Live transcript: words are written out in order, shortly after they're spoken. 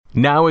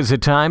Now is the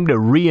time to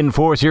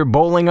reinforce your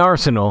bowling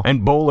arsenal,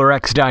 and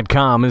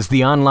BowlerX.com is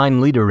the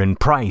online leader in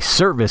price,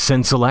 service,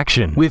 and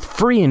selection, with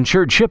free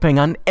insured shipping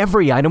on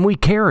every item we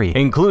carry,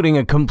 including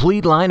a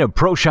complete line of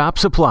Pro Shop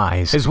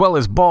supplies, as well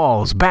as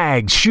balls,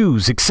 bags,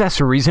 shoes,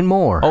 accessories, and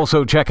more.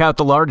 Also, check out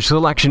the large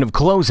selection of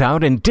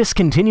closeout and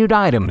discontinued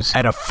items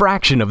at a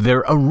fraction of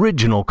their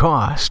original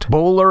cost.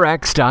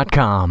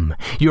 BowlerX.com,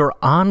 your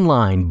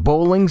online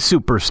bowling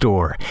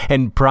superstore,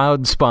 and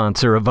proud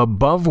sponsor of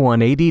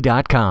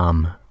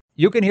Above180.com.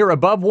 You can hear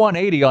Above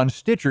 180 on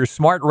Stitcher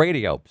Smart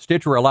Radio.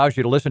 Stitcher allows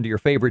you to listen to your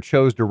favorite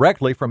shows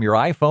directly from your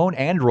iPhone,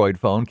 Android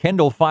phone,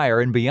 Kindle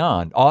Fire, and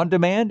beyond, on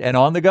demand and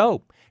on the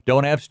go.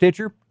 Don't have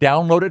Stitcher?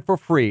 Download it for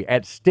free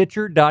at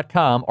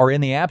Stitcher.com or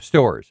in the app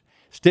stores.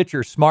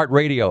 Stitcher Smart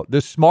Radio,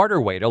 the smarter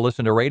way to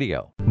listen to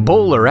radio.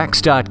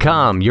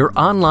 BowlerX.com, your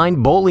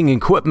online bowling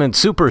equipment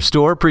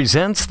superstore,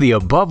 presents the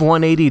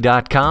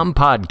Above180.com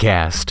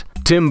podcast.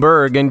 Tim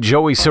Berg and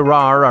Joey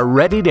Serrar are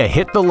ready to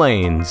hit the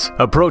lanes,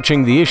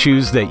 approaching the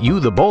issues that you,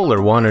 the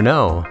bowler, want to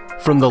know.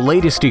 From the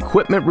latest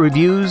equipment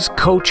reviews,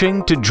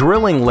 coaching, to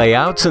drilling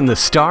layouts and the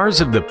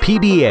stars of the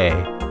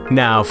PBA.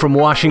 Now, from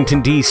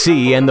Washington,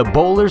 D.C. and the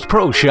Bowlers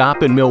Pro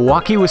Shop in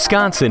Milwaukee,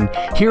 Wisconsin,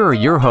 here are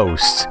your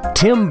hosts,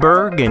 Tim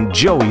Berg and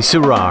Joey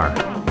Serrar.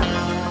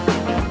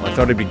 I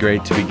thought it'd be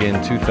great to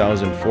begin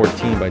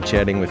 2014 by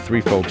chatting with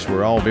three folks who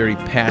are all very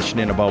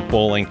passionate about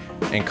bowling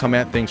and come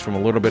at things from a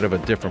little bit of a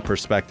different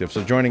perspective.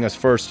 So joining us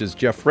first is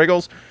Jeff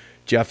Riggles.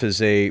 Jeff is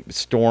a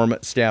Storm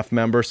staff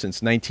member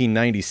since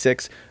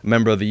 1996, a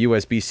member of the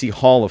USBC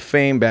Hall of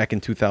Fame back in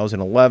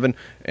 2011,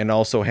 and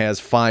also has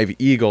 5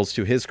 Eagles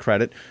to his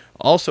credit.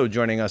 Also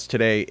joining us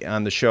today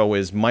on the show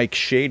is Mike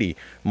Shady.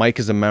 Mike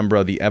is a member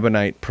of the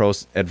Ebonite Pro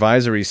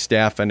Advisory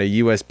staff and a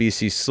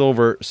USBC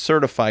Silver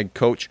certified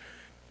coach.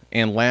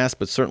 And last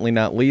but certainly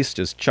not least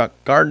is Chuck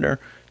Gardner.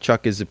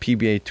 Chuck is a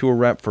PBA Tour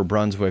rep for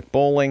Brunswick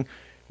Bowling.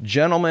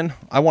 Gentlemen,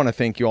 I want to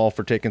thank you all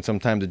for taking some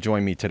time to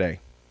join me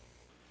today.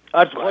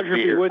 It's a pleasure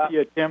to be with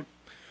you, Tim.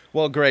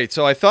 Well, great.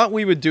 So I thought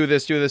we would do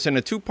this in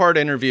a 2-part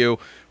interview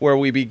where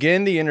we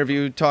begin the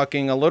interview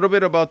talking a little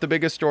bit about the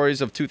biggest stories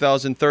of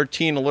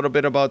 2013, a little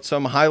bit about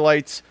some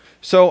highlights.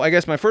 So I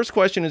guess my first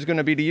question is going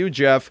to be to you,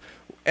 Jeff.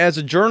 As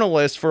a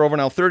journalist for over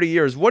now 30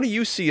 years, what do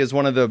you see as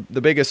one of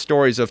the biggest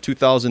stories of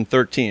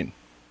 2013?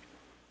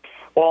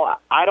 Well,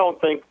 I don't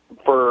think,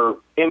 for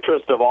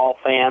interest of all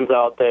fans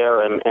out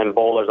there and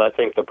bowlers, I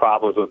think the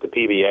problems with the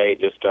PBA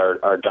just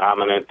are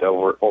dominant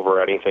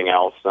over anything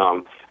else.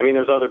 I mean,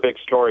 there's other big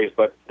stories,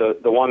 but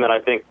the one that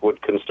I think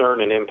would concern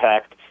and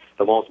impact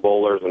the most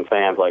bowlers and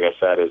fans, like I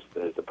said, is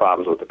the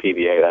problems with the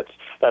PBA.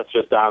 That's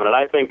just dominant.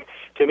 I think,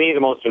 to me, the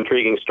most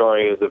intriguing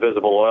story is the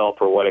visible oil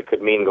for what it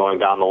could mean going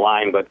down the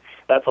line, but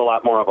that's a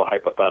lot more of a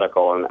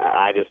hypothetical, and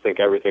I just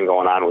think everything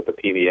going on with the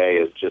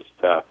PBA is just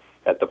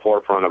at the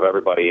forefront of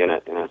everybody in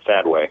a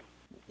sad way.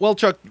 Well,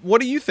 Chuck,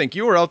 what do you think?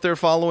 You were out there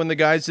following the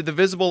guys. Did the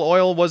visible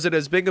oil, was it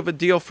as big of a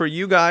deal for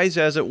you guys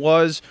as it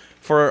was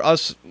for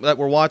us that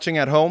were watching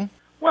at home?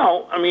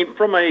 Well, I mean,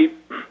 from a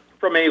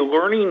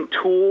learning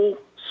tool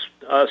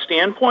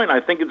standpoint,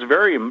 I think it's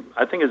very important.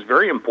 I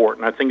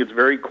think it's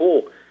very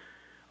cool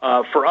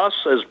for us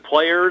as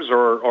players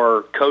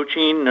or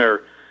coaching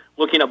or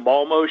looking at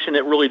ball motion.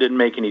 It really didn't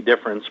make any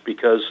difference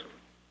because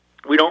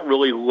we don't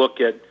really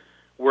look at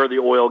where the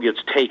oil gets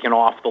taken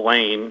off the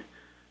lane.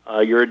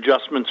 Your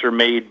adjustments are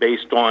made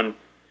based on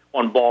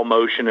ball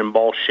motion and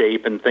ball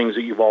shape and things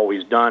that you've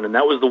always done. And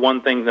that was the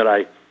one thing that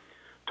I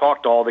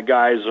talked to all the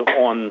guys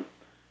on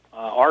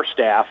our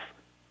staff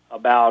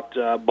about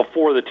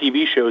before the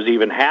TV shows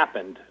even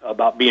happened,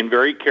 about being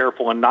very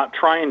careful and not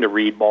trying to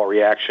read ball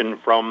reaction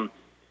from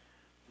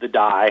the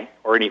die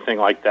or anything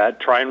like that.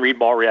 Try and read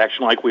ball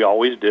reaction like we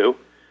always do.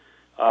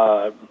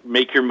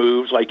 Make your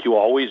moves like you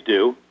always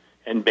do,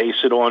 and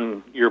base it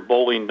on your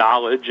bowling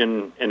knowledge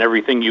and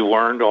everything you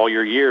learned all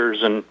your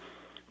years, and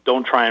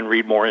don't try and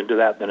read more into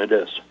that than it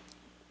is.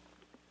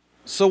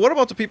 So what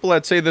about the people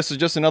that say this is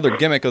just another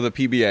gimmick of the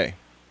PBA?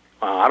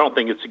 I don't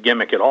think it's a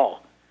gimmick at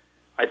all.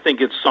 I think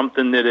it's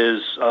something that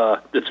is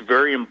that's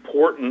very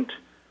important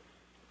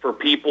for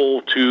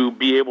people to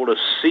be able to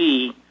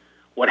see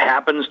what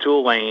happens to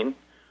a lane,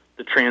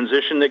 the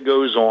transition that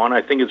goes on.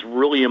 I think it's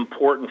really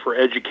important for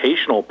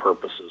educational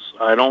purposes.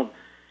 I don't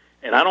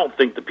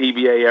think the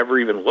PBA ever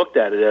even looked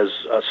at it as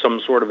some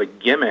sort of a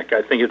gimmick.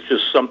 I think it's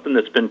just something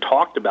that's been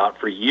talked about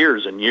for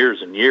years and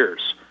years and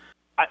years.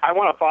 I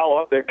want to follow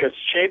up there because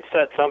Shade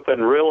said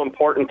something real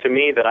important to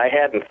me that I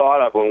hadn't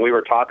thought of when we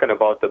were talking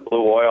about the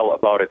blue oil,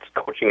 about its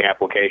coaching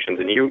applications.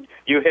 And you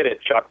hit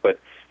it, Chuck, but,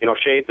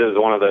 Shades is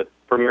one of the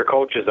premier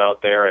coaches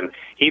out there, and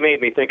he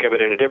made me think of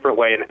it in a different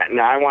way.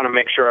 And I want to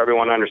make sure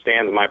everyone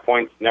understands my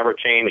point's never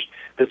changed.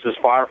 This is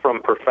far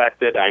from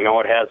perfected. I know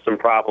it has some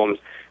problems,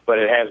 but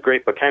it has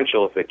great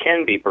potential if it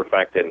can be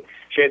perfected.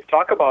 Shades,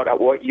 talk about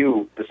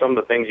some of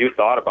the things you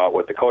thought about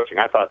with the coaching.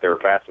 I thought they were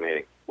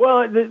fascinating.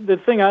 Well,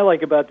 the thing I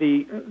like about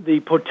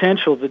the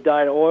potential of the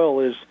dye to oil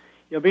is,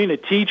 being a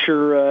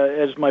teacher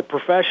as my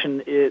profession,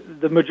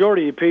 the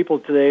majority of people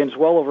today, and it's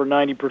well over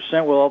 90%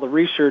 with all the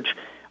research,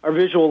 are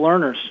visual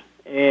learners.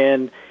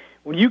 And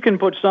when you can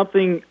put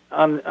something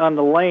on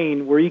the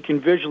lane where you can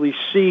visually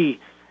see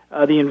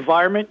the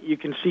environment, you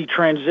can see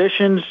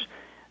transitions,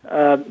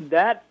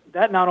 that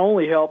not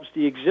only helps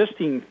the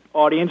existing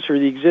audience or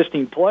the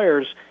existing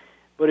players,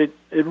 but it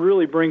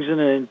really brings in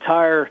an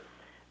entire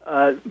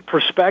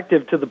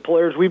perspective to the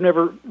players we've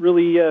never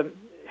really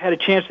had a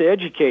chance to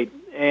educate.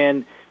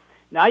 And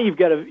now you've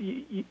got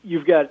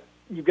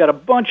a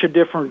bunch of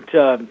different,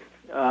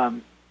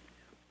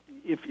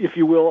 if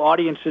you will,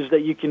 audiences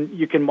that you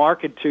can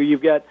market to.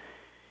 You've got,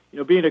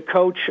 being a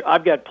coach,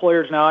 I've got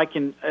players now I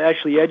can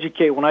actually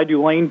educate when I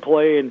do lane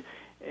play,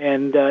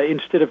 and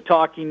instead of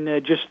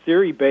talking just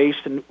theory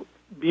based and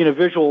being a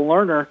visual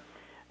learner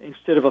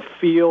instead of a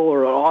feel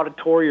or an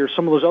auditory or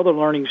some of those other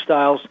learning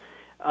styles.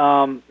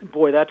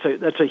 Boy, that's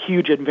a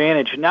huge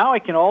advantage. Now I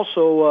can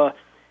also,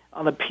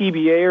 on the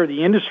PBA or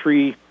the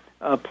industry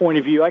point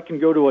of view, I can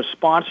go to a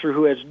sponsor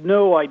who has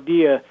no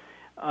idea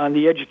on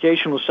the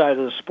educational side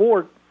of the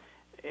sport,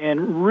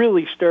 and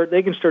really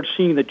they can start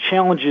seeing the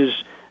challenges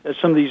that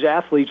some of these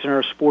athletes in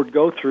our sport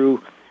go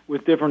through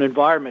with different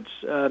environments.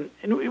 And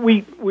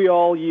we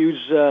all use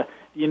the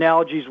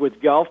analogies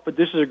with golf, but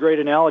this is a great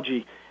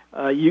analogy.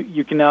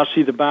 You can now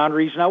see the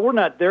boundaries. Now, we're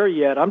not there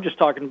yet. I'm just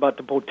talking about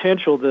the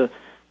potential,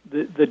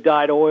 the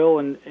dyed oil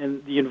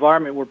and the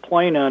environment we're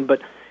playing on.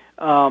 But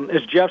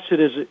as Jeff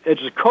said,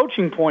 as a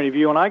coaching point of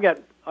view, and I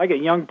got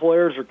young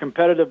players or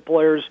competitive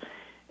players,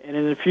 and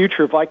in the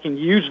future, if I can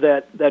use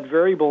that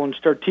variable and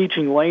start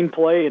teaching lane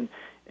play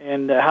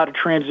and how to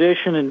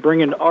transition and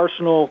bring in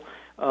arsenal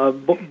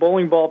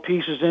bowling ball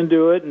pieces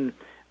into it, and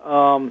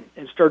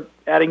start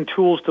adding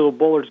tools to the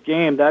bowler's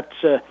game,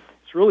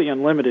 it's really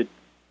unlimited.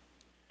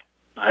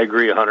 I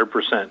agree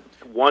 100%.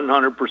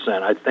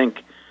 100%. I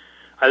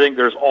think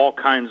there's all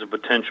kinds of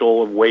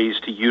potential of ways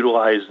to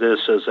utilize this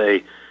as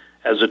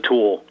a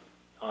tool.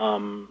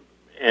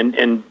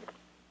 And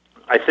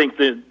I think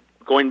that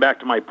going back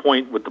to my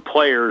point with the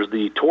players,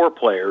 the tour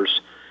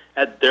players,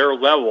 at their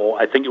level,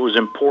 I think it was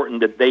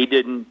important that they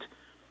didn't,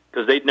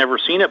 because they'd never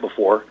seen it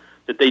before,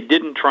 that they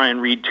didn't try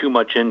and read too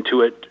much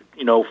into it,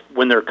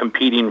 when they're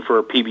competing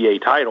for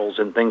PBA titles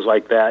and things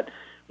like that,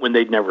 when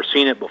they'd never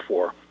seen it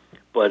before.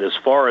 But as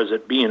far as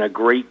it being a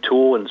great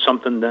tool and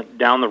something that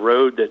down the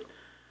road that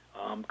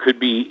could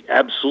be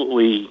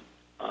absolutely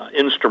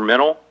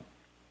instrumental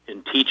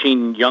in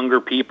teaching younger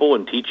people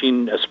and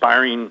teaching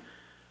aspiring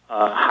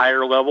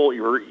higher level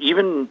or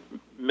even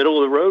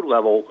middle of the road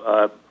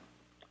level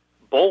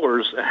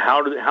bowlers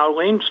how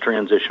lanes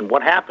transition,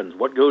 what happens,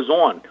 what goes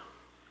on.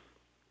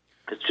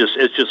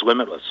 It's just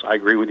limitless. I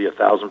agree with you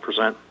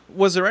 1,000%.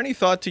 Was there any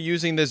thought to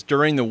using this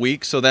during the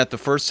week so that the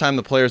first time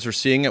the players were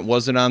seeing it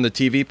wasn't on the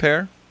TV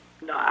pair?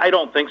 No, I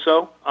don't think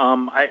so.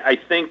 I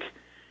think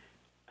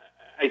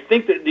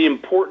that the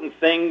important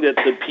thing that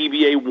the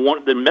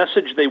PBA the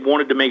message they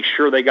wanted to make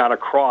sure they got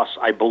across,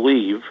 I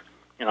believe,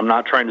 and I'm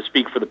not trying to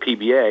speak for the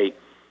PBA,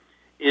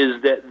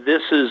 is that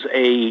this is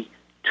a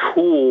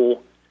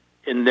tool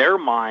in their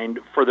mind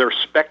for their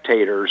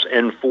spectators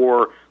and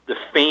for the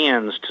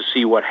fans to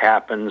see what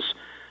happens,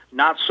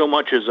 not so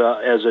much as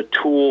a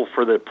tool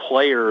for the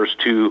players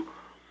to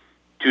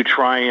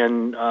try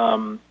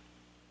and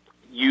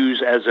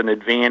use as an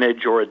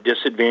advantage or a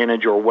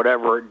disadvantage or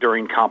whatever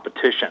during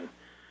competition.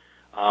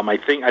 I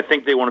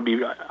think they want to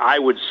be. I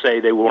would say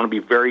they want to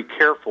be very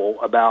careful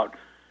about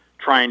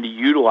trying to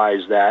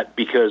utilize that,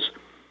 because,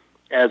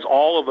 as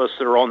all of us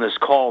that are on this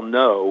call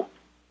know,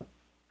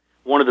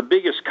 one of the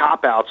biggest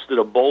cop-outs that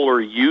a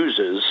bowler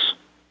uses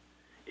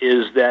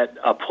is that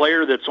a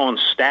player that's on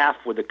staff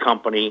with the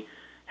company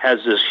has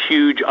this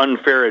huge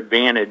unfair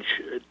advantage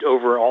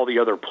over all the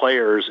other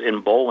players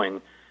in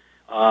bowling.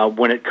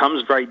 When it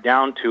comes right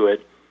down to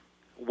it,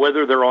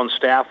 whether they're on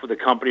staff with the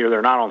company or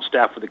they're not on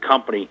staff with the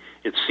company,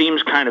 it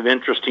seems kind of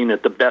interesting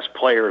that the best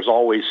players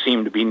always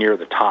seem to be near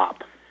the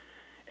top.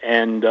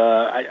 And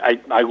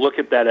I look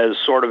at that as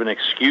sort of an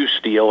excuse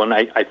deal, and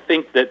I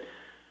think that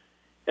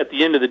at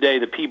the end of the day,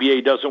 the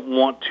PBA doesn't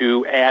want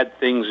to add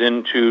things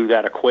into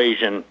that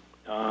equation.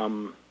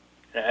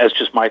 That's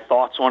just my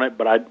thoughts on it,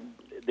 but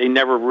they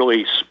never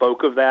really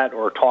spoke of that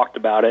or talked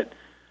about it,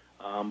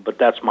 but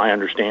that's my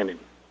understanding.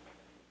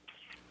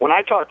 When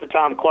I talked to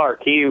Tom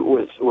Clark, he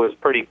was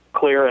pretty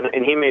clear,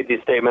 and he made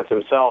these statements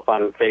himself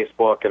on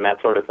Facebook and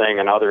that sort of thing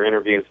and other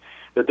interviews,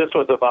 that this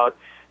was about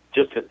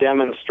just a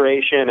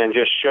demonstration and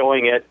just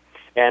showing it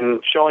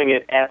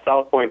at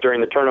South Point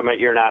during the tournament.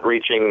 You're not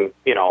reaching,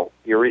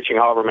 you're reaching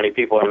however many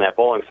people are in that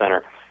bowling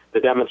center. The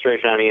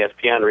demonstration on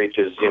ESPN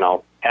reaches,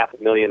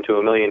 500,000 to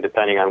 1 million,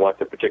 depending on what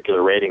the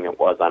particular rating it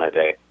was on a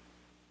day.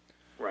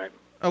 Right.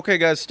 Okay,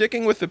 guys,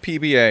 sticking with the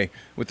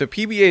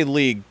PBA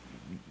League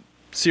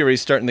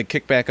series starting to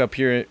kick back up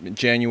here in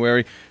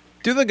January,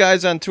 do the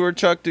guys on tour,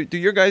 Chuck, do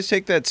your guys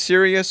take that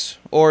serious,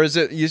 or is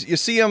it you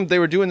see them? They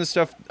were doing this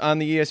stuff on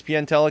the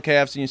ESPN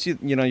telecasts, and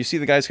you see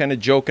the guys kind of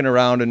joking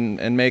around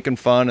and making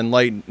fun and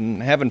light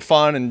and having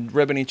fun and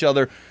ribbing each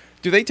other.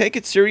 Do they take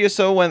it serious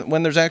though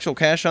when there's actual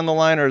cash on the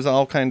line, or is it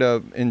all kind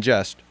of in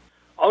jest?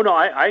 Oh no,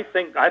 I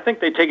think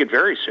they take it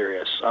very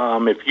serious.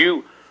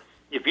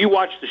 if you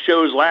watched the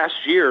shows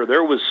last year,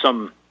 there was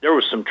some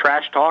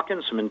trash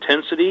talking, some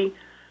intensity.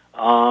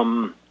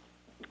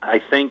 I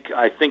think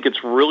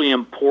it's really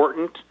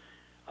important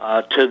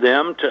to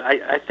them.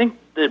 I think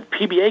the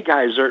PBA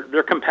guys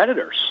they're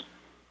competitors,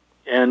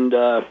 and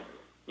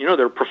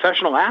they're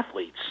professional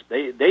athletes.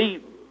 They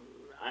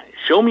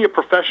show me a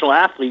professional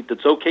athlete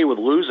that's okay with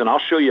losing. I'll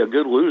show you a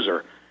good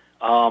loser.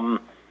 So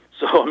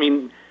I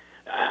mean,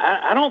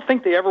 I don't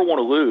think they ever want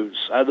to lose.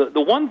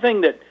 The one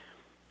thing that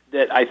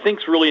I think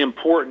is really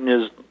important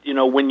is,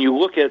 when you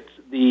look at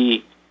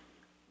the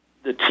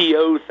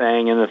TO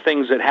thing and the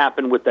things that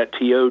happened with that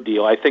TO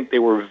deal, I think they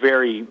were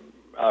very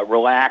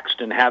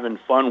relaxed and having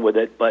fun with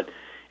it. But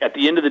at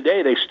the end of the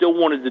day, they still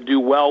wanted to do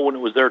well when it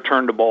was their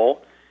turn to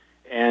bowl.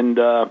 And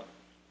I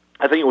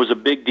think it was a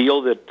big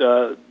deal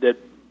that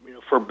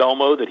for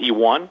Belmo that he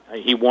won.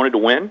 He wanted to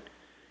win.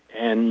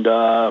 And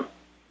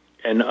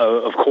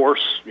of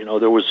course,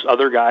 there was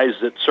other guys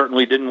that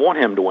certainly didn't want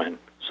him to win.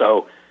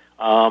 So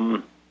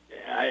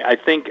I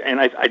think, and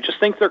I just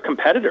think they're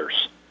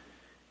competitors.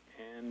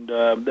 And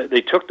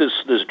they took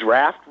this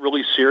draft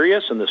really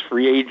serious and this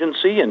free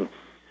agency and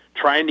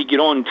trying to get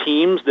on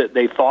teams that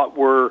they thought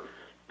were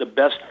the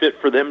best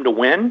fit for them to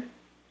win.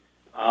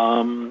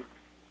 And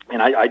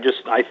I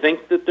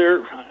think that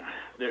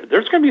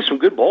there's going to be some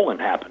good bowling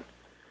happen.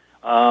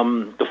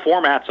 The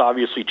format's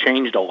obviously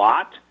changed a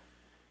lot.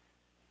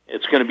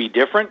 It's going to be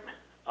different,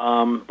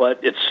 but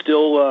it's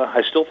still.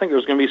 I still think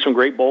there's going to be some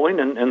great bowling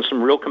and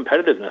some real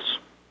competitiveness.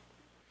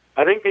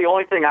 I think the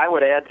only thing I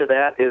would add to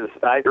that is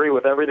I agree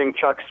with everything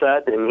Chuck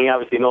said, and he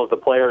obviously knows the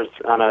players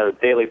on a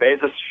daily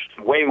basis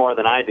way more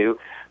than I do.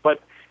 But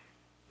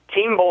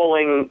team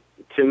bowling,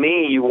 to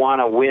me, you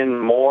want to win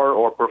more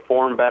or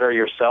perform better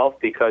yourself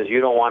because you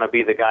don't want to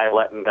be the guy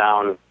letting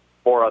down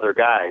 4 other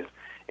guys.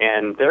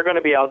 And they're going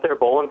to be out there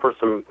bowling for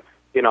some,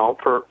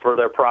 for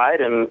their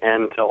pride and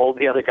to hold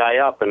the other guy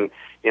up. And,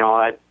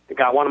 I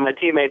got one of my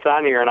teammates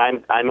on here,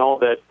 and I know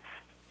that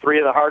 3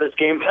 of the hardest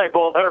games I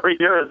bowl every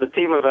year is a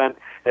team event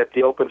at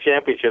the Open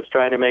Championships,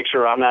 trying to make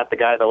sure I'm not the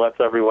guy that lets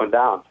everyone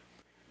down.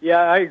 Yeah,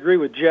 I agree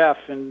with Jeff,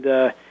 and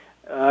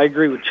I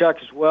agree with Chuck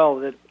as well,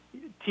 that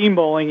team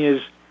bowling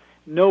is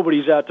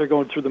nobody's out there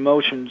going through the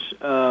motions.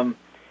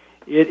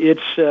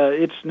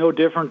 It's no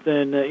different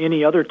than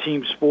any other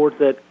team sport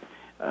that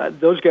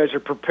those guys are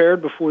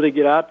prepared before they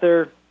get out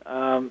there.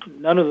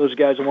 None of those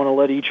guys want to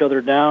let each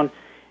other down,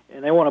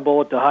 and they want to bowl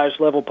at the highest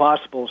level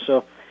possible.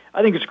 So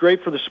I think it's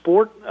great for the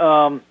sport.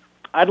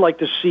 I'd like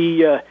to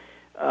see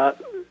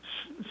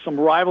some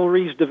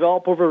rivalries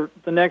develop over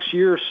the next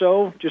year or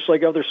so, just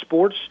like other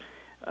sports.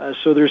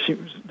 So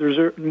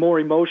there's more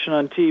emotion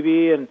on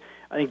TV, and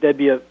I think that'd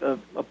be a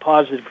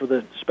positive for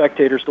the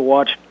spectators to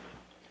watch.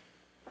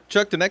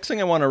 Chuck, the next thing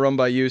I want to run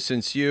by you,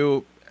 since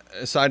you,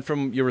 aside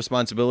from your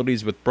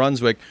responsibilities with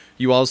Brunswick,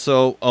 you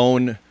also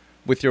own,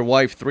 with your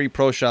wife, 3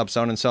 pro shops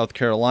down in South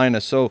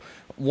Carolina. So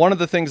one of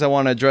the things I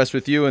want to address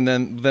with you and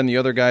then the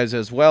other guys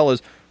as well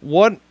is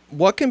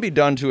what can be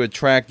done to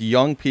attract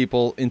young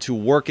people into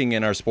working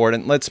in our sport?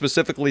 And let's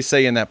specifically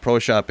say in that pro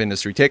shop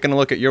industry. Taking a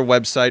look at your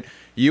website,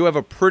 you have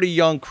a pretty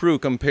young crew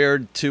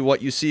compared to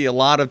what you see a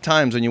lot of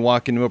times when you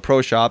walk into a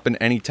pro shop in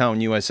any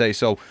town USA.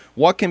 So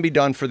what can be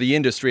done for the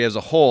industry as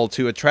a whole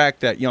to attract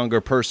that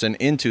younger person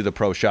into the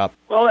pro shop?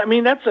 Well, I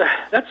mean, that's a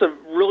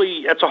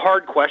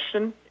hard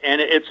question,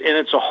 and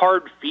it's a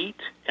hard feat.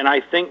 And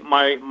I think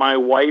my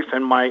wife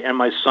and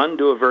my son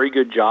do a very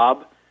good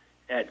job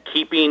at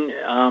keeping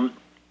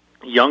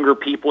younger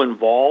people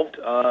involved,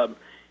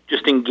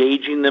 just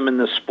engaging them in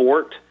the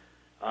sport.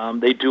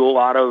 They do a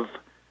lot of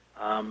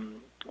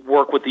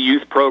work with the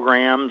youth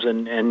programs,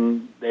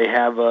 and they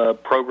have a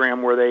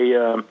program where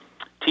they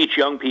teach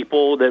young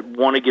people that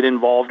want to get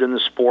involved in the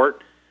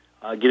sport,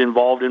 get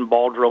involved in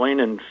ball drilling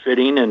and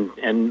fitting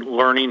and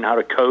learning how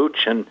to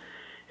coach and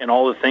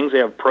all the things. They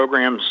have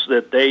programs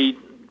that they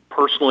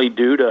personally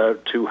do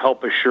to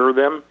help assure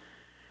them.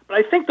 But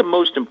I think the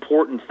most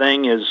important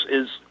thing is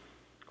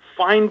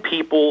find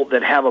people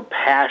that have a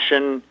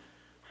passion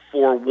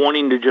for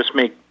wanting to just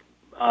make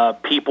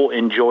people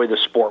enjoy the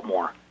sport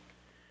more.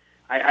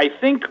 I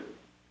think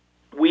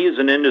we as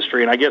an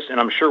industry, and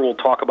I'm sure we'll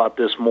talk about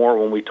this more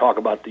when we talk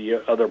about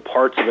the other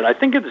parts of it, I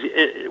think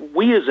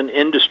we as an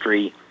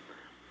industry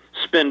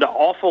spend an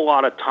awful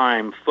lot of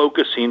time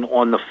focusing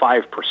on the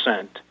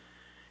 5%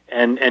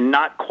 and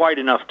not quite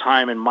enough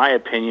time, in my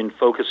opinion,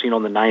 focusing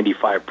on the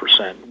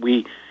 95%.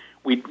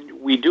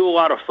 We do a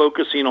lot of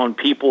focusing on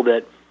people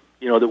that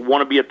that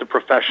want to be at the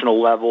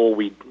professional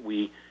level.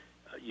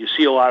 You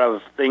see a lot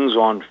of things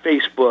on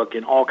Facebook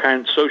and all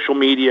kinds of social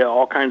media,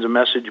 all kinds of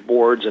message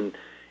boards, and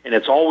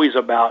it's always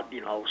about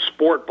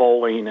sport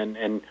bowling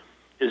and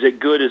is it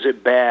good, is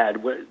it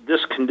bad,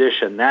 this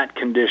condition, that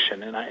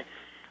condition, and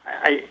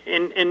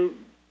and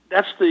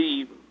that's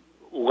the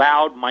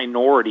loud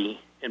minority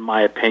in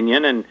my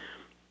opinion, and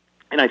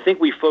I think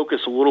we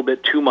focus a little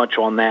bit too much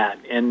on that,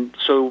 and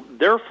so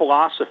their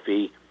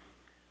philosophy.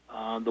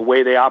 The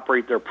way they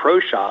operate their pro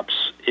shops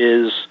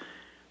is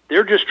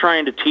They're just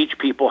trying to teach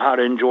people how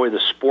to enjoy the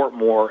sport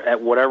more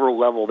at whatever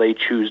level they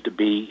choose to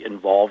be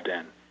involved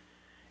in.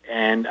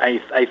 And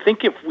I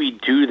think if we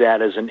do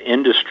that as an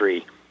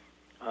industry,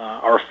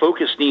 our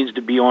focus needs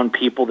to be on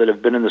people that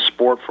have been in the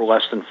sport for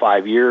less than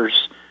 5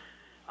 years.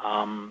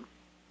 The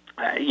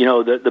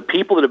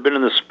people that have been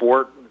in the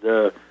sport,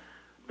 the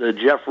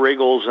Jeff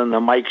Riggles and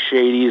the Mike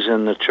Shadys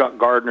and the Chuck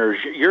Gardners,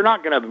 you're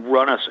not going to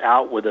run us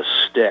out with a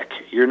stick.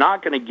 You're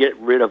not going to get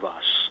rid of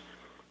us,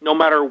 no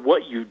matter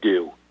what you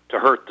do to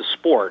hurt the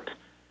sport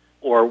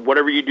or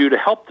whatever you do to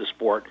help the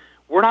sport.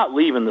 We're not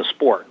leaving the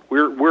sport.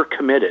 We're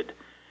committed.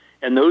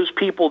 And those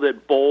people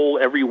that bowl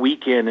every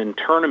weekend in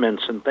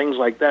tournaments and things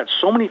like that,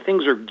 so many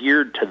things are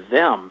geared to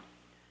them,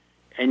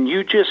 and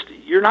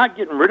you're not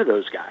getting rid of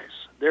those guys.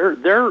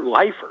 They're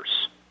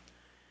lifers.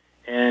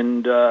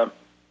 And so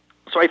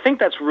I think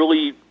that's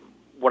really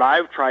what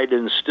I've tried to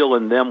instill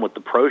in them with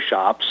the pro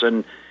shops,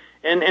 and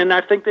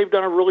I think they've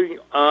done a really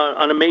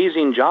an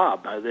amazing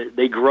job.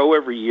 They grow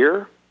every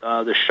year.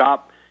 The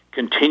shop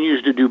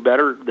continues to do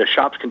better. The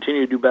shops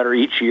continue to do better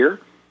each year.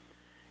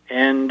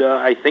 And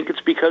I think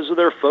it's because of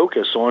their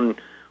focus on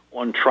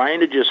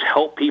trying to just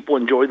help people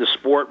enjoy the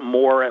sport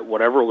more at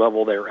whatever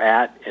level they're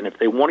at. And if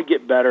they want to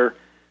get better,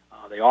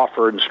 they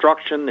offer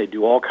instruction. They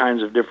do all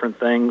kinds of different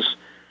things.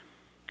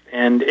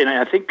 And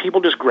I think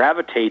people just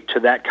gravitate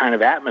to that kind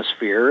of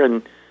atmosphere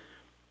and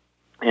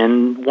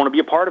want to be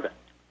a part of it.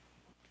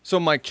 So,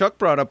 Mike, Chuck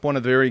brought up one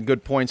of the very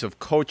good points of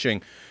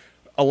coaching.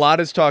 A lot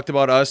is talked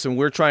about us, and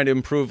we're trying to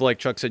improve. Like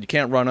Chuck said, you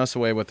can't run us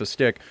away with a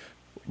stick.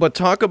 But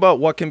talk about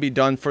what can be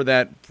done for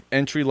that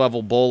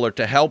entry-level bowler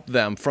to help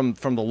them from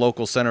the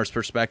local center's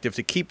perspective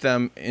to keep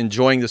them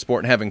enjoying the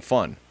sport and having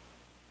fun.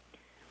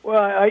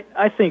 Well,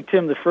 I think,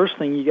 Tim, the first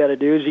thing you got to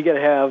do is you got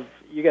to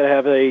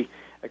have a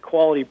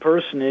quality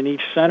person in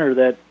each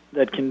center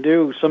that can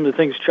do some of the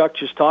things Chuck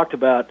just talked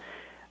about.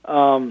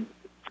 One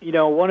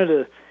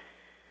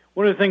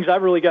of the things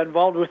I've really got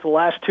involved with the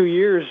last 2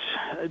 years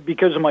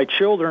because of my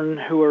children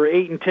who are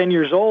 8 and 10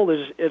 years old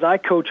is I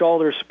coach all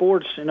their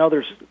sports and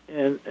others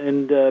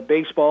and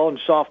baseball and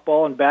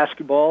softball and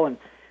basketball, and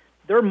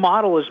their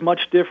model is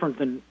much different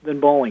than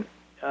bowling.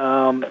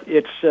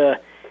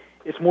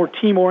 It's more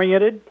team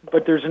oriented,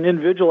 but there's an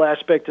individual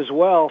aspect as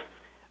well,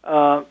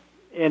 and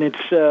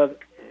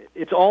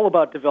it's all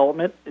about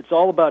development. It's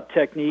all about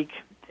technique,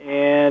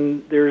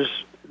 and there's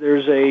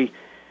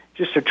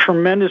just a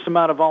tremendous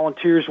amount of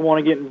volunteers who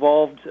want to get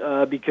involved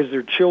because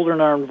their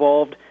children are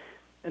involved.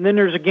 And then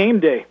there's a game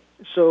day.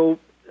 So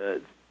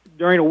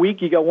during a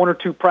week, you got 1 or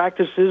 2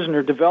 practices, and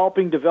they're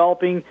developing,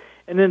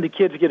 and then the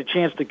kids get a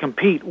chance to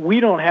compete. We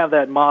don't have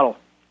that model.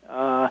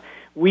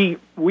 We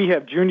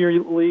have junior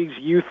leagues,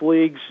 youth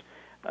leagues.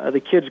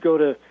 The kids go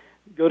to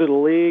the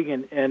league,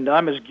 and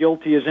I'm as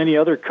guilty as any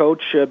other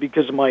coach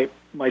because of my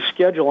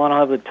schedule. I don't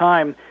have the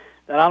time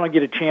that I don't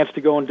get a chance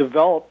to go and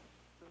develop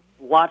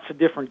lots of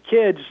different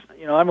kids.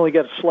 I've only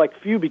got a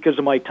select few because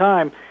of my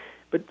time,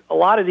 but a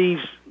lot of these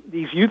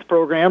youth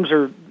programs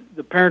are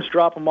the parents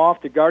drop them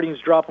off, the guardians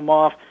drop them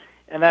off,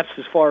 and that's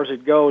as far as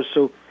it goes.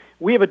 So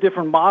we have a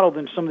different model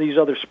than some of these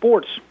other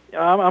sports.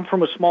 I'm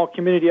from a small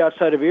community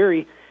outside of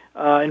Erie.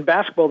 In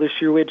basketball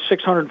this year, we had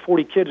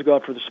 640 kids go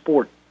out for the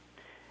sport,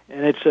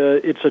 and it's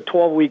a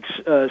 12-week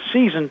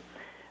season.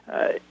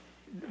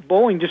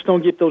 Bowling just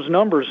don't get those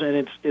numbers,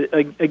 and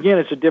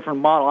it's a different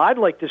model. I'd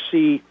like to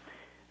see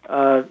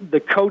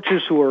the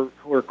coaches who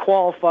are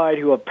qualified,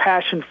 who have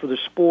passion for the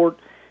sport,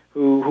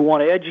 who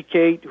want to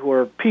educate, who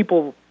are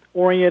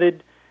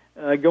people-oriented,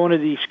 go into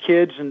these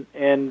kids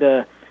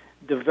and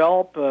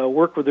develop,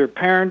 work with their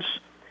parents,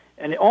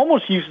 and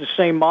almost use the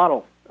same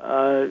model.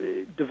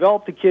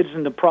 Develop the kids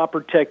in the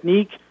proper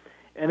technique,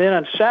 and then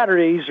on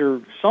Saturdays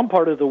or some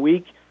part of the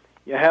week,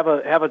 you have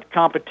a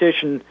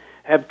competition,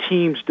 have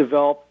teams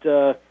developed,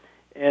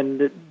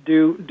 and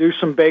do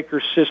some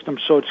Baker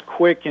systems so it's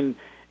quick and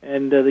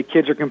the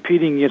kids are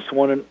competing against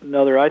one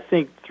another. I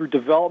think through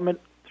development,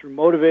 through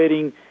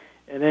motivating,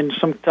 and then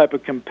some type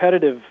of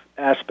competitive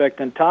aspect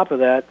on top of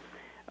that,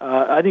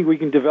 I think we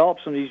can develop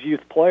some of these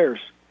youth players.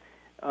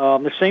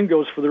 The same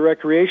goes for the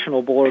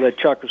recreational bowler that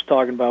Chuck was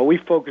talking about. We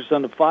focus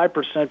on the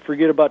 5%,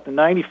 forget about the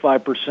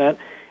 95%.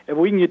 If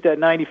we can get that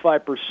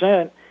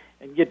 95%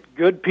 and get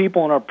good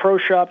people in our pro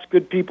shops,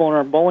 good people in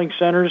our bowling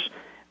centers,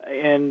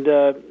 and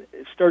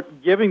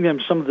start giving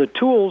them some of the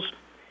tools,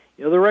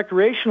 the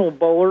recreational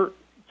bowler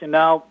can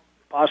now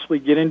possibly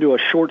get into a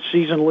short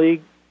season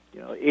league,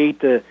 8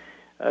 to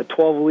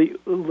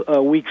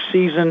 12 week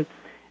season,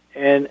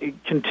 and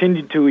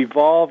continue to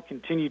evolve,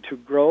 continue to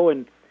grow.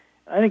 And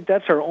I think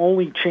that's our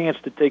only chance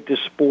to take this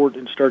sport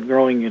and start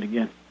growing it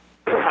again.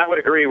 I would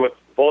agree with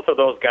both of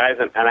those guys,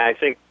 and I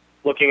think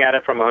looking at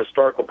it from a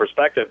historical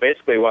perspective,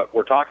 basically what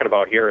we're talking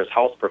about here is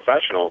house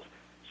professionals,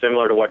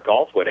 similar to what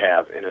golf would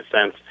have in a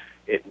sense,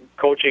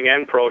 coaching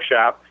and pro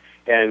shop,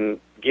 and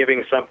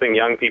giving something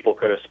young people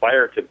could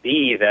aspire to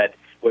be that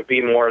would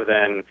be more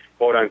than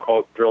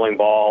quote-unquote drilling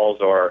balls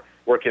or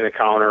working the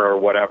counter or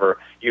whatever.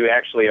 You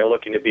actually are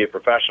looking to be a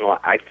professional.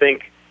 I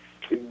think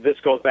this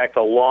goes back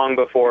to long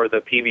before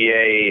the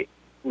PBA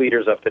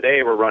leaders of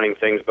today were running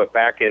things, but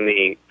back in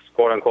the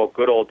quote-unquote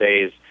good old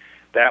days,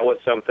 that was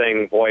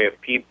something, boy, if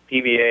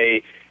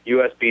PBA,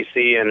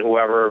 USBC, and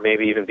whoever,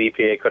 maybe even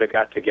BPA could have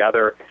got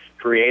together,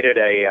 created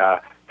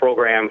a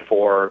program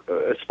for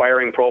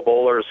aspiring pro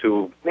bowlers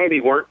who maybe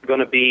weren't going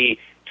to be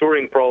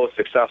touring pros,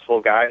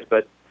 successful guys,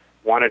 but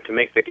wanted to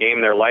make the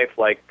game their life,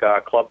 like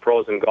club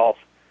pros in golf.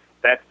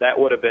 That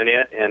would have been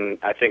it, and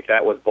I think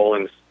that was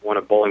one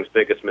of bowling's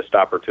biggest missed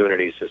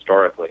opportunities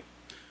historically.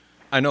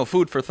 I know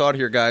food for thought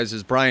here, guys,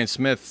 is Brian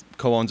Smith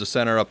co-owns a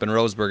center up in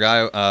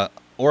Roseburg,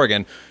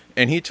 Oregon,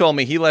 and he told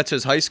me he lets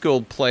his high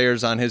school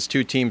players on his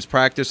 2 teams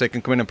practice. They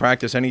can come in and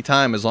practice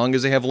anytime as long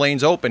as they have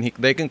lanes open.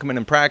 They can come in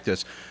and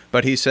practice.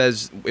 But he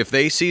says if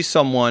they see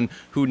someone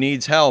who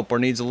needs help or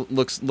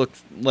looks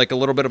like a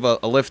little bit of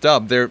a lift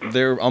up,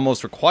 they're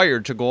almost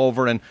required to go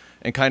over and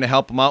kind of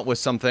help them out with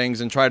some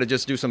things and try to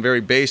just do some very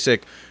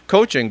basic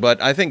coaching.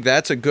 But I think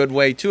that's a good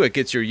way, too. It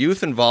gets your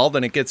youth involved,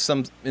 and it gets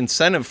some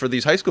incentive for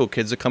these high school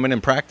kids to come in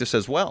and practice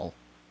as well.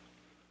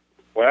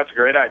 Well, that's a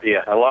great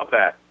idea. I love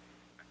that.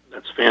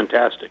 That's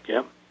fantastic,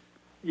 yeah.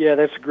 Yeah,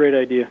 that's a great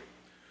idea.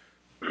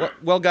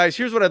 Well, guys,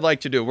 here's what I'd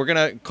like to do. We're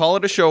going to call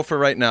it a show for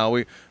right now.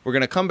 We're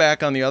going to come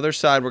back on the other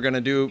side. We're going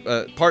to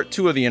do part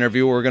 2 of the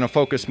interview. We're going to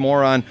focus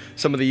more on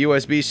some of the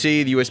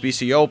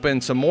USBC Open,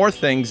 some more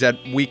things that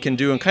we can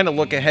do and kind of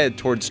look ahead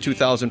towards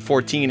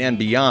 2014 and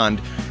beyond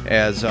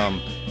as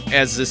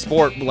the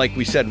sport, like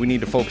we said, we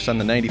need to focus on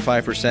the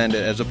 95%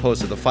 as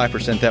opposed to the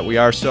 5% that we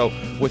are. So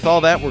with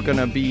all that, we're going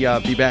to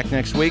be back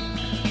next week.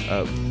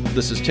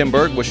 This is Tim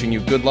Berg wishing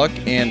you good luck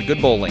and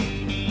good bowling.